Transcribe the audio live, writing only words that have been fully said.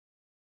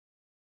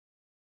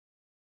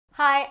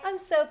Hi, I'm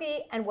Sophie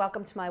and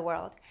welcome to my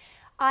world.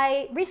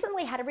 I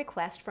recently had a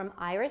request from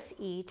Iris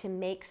E to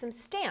make some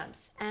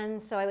stamps, and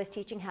so I was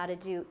teaching how to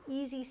do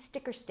easy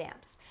sticker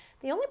stamps.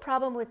 The only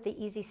problem with the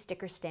easy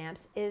sticker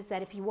stamps is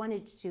that if you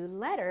wanted to do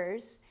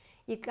letters,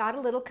 it got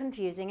a little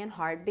confusing and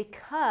hard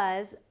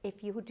because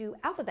if you do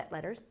alphabet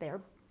letters,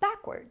 they're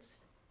backwards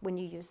when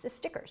you use the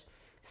stickers.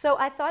 So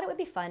I thought it would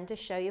be fun to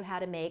show you how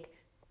to make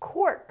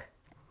cork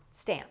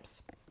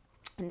stamps.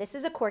 And this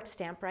is a cork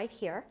stamp right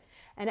here.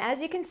 And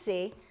as you can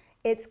see,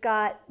 it's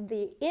got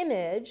the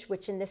image,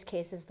 which in this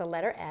case is the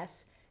letter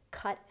S,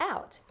 cut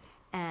out.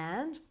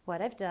 And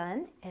what I've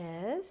done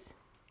is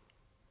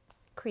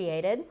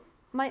created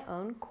my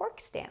own cork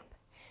stamp.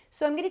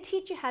 So I'm going to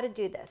teach you how to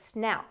do this.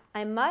 Now,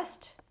 I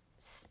must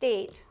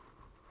state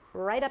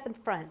right up in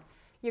front,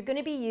 you're going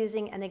to be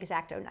using an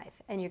X-Acto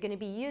knife, and you're going to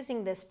be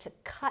using this to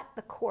cut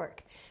the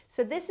cork.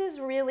 So this is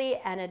really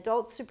an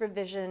adult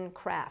supervision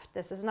craft.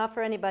 This is not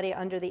for anybody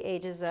under the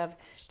ages of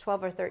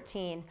 12 or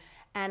 13.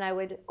 And I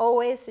would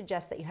always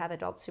suggest that you have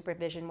adult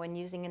supervision when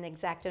using an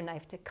X-Acto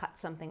knife to cut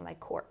something like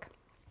cork.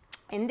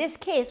 In this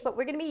case, what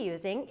we're going to be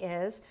using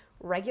is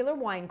regular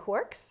wine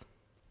corks.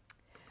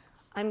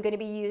 I'm going to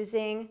be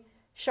using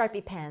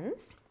Sharpie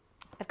pens.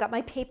 I've got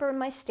my paper and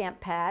my stamp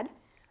pad.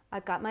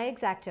 I've got my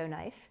X-Acto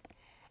knife.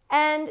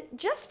 And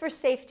just for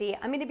safety,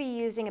 I'm going to be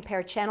using a pair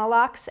of channel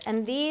locks,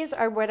 and these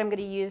are what I'm going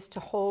to use to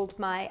hold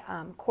my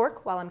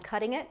cork while I'm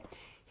cutting it.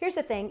 Here's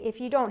the thing,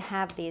 if you don't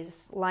have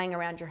these lying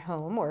around your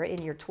home or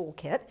in your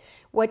toolkit,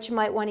 what you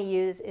might want to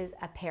use is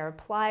a pair of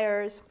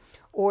pliers,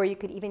 or you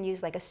could even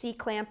use like a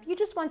C-clamp. You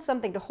just want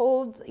something to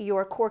hold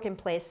your cork in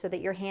place so that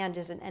your hand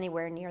isn't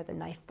anywhere near the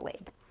knife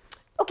blade.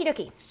 Okie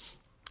dokie,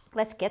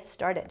 let's get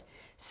started.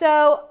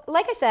 So,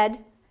 like I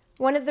said,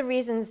 one of the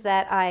reasons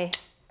that I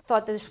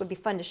thought this would be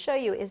fun to show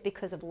you is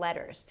because of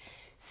letters.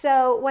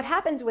 So what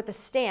happens with a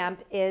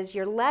stamp is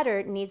your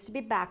letter needs to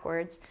be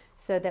backwards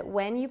so that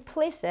when you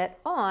place it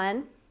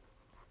on,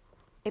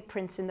 it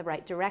prints in the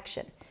right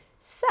direction.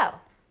 So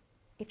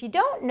if you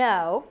don't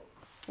know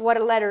what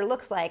a letter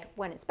looks like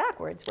when it's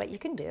backwards, what you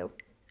can do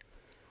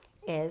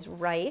is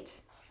write.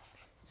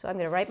 So I'm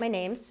going to write my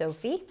name,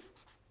 Sophie,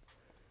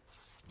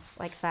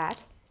 like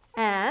that,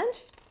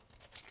 and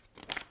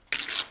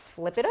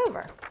flip it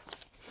over.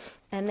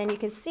 And then you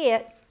can see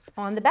it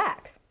on the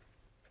back.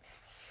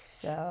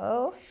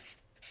 So,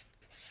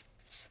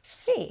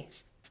 V,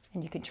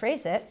 and you can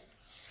trace it,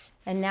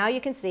 and now you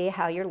can see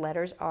how your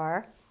letters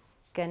are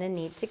going to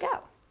need to go.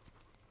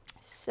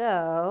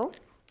 So,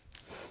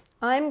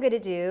 I'm going to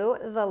do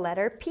the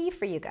letter P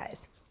for you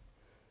guys.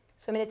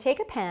 So I'm going to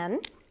take a pen,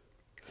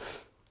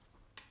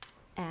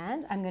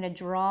 and I'm going to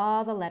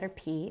draw the letter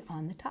P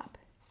on the top.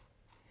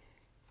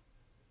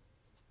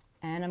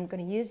 And I'm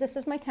going to use this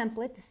as my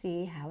template to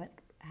see how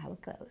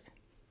it goes.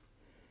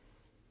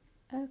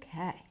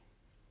 Okay.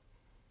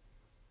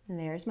 And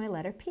there's my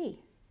letter P.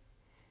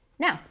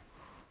 Now,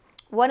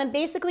 what I'm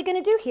basically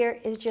going to do here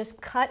is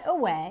just cut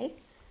away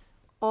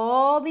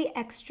all the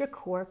extra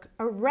cork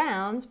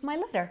around my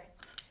letter.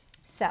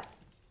 So,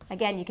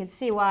 again, you can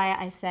see why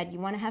I said you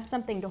want to have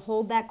something to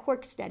hold that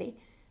cork steady,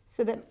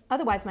 so that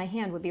otherwise my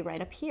hand would be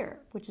right up here,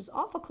 which is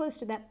awful close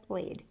to that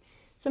blade.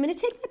 So I'm going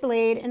to take my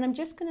blade and I'm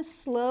just going to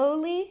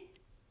slowly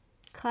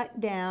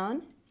cut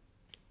down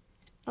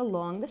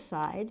along the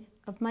side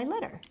of my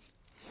letter.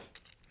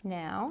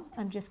 Now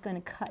I'm just going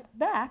to cut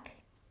back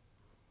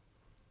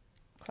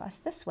across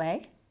this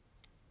way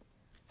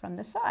from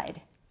the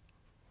side.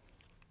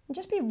 And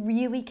just be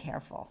really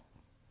careful,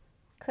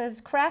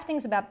 because crafting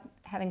is about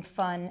having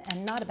fun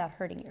and not about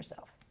hurting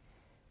yourself.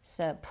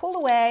 So pull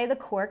away the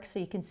cork so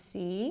you can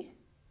see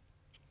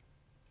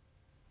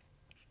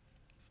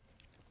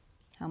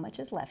how much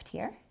is left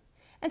here.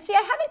 And see,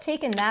 I haven't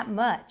taken that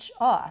much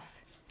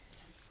off.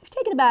 I've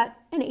taken about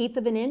 1/8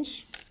 of an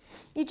inch.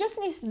 You just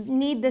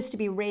need this to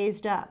be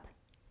raised up.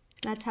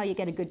 That's how you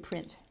get a good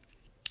print.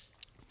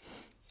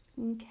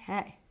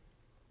 Okay,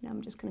 now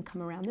I'm just going to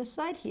come around this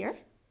side here,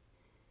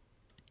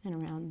 and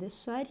around this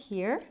side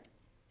here,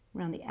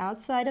 around the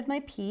outside of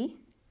my P.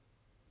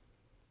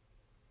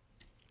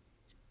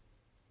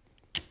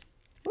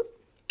 Whoop.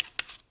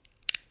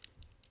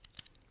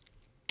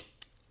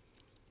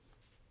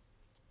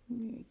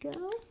 There we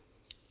go.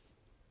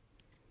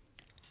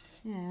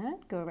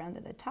 And go around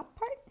to the top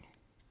part.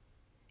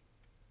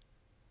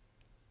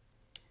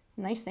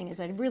 The nice thing is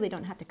I really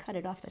don't have to cut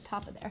it off the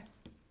top of there,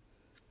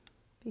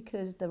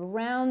 because the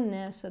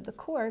roundness of the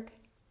cork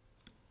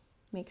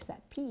makes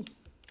that P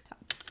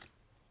top.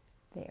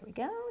 There we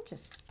go,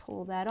 just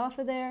pull that off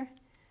of there.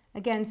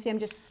 Again, see, I'm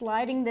just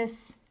sliding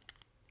this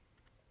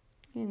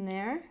in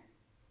there,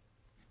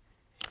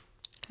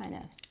 kind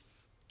of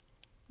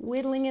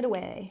whittling it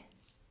away.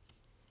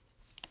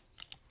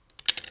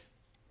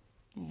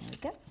 There we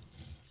go.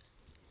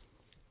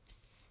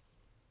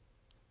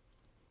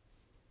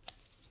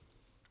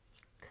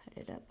 Cut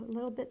it up a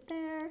little bit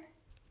there.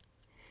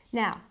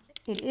 Now,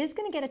 it is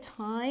going to get a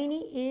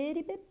tiny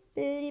itty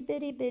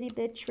bitty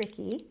bit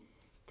tricky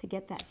to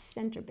get that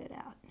center bit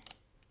out.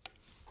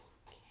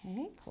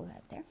 Okay, pull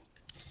that there.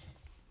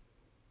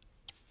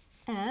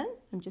 And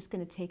I'm just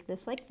going to take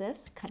this like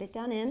this, cut it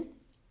down in,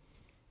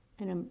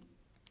 and I'm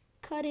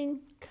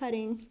cutting,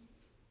 cutting,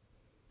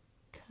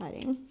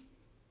 cutting.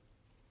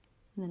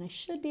 And then I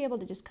should be able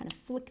to just kind of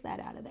flick that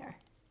out of there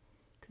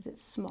because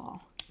it's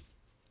small.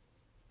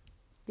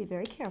 Be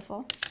very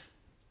careful.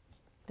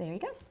 There you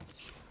go.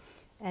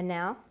 And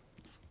now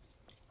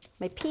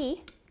my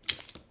pea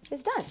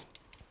is done.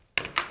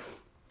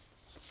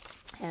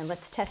 And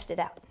let's test it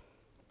out.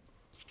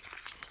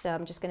 So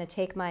I'm just going to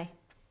take my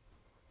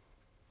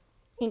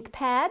ink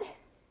pad,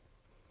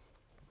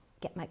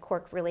 get my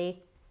cork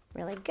really,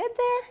 really good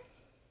there,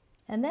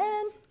 and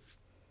then,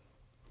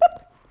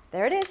 boop,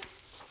 there it is,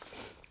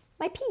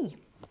 my pea.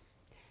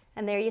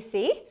 And there you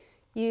see,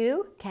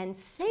 you can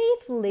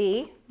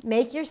safely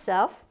make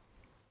yourself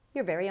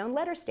your very own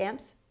letter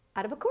stamps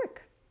out of a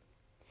cork.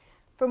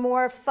 For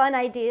more fun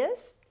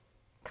ideas,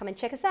 come and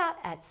check us out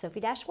at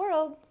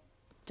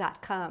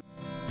Sophie-World.com.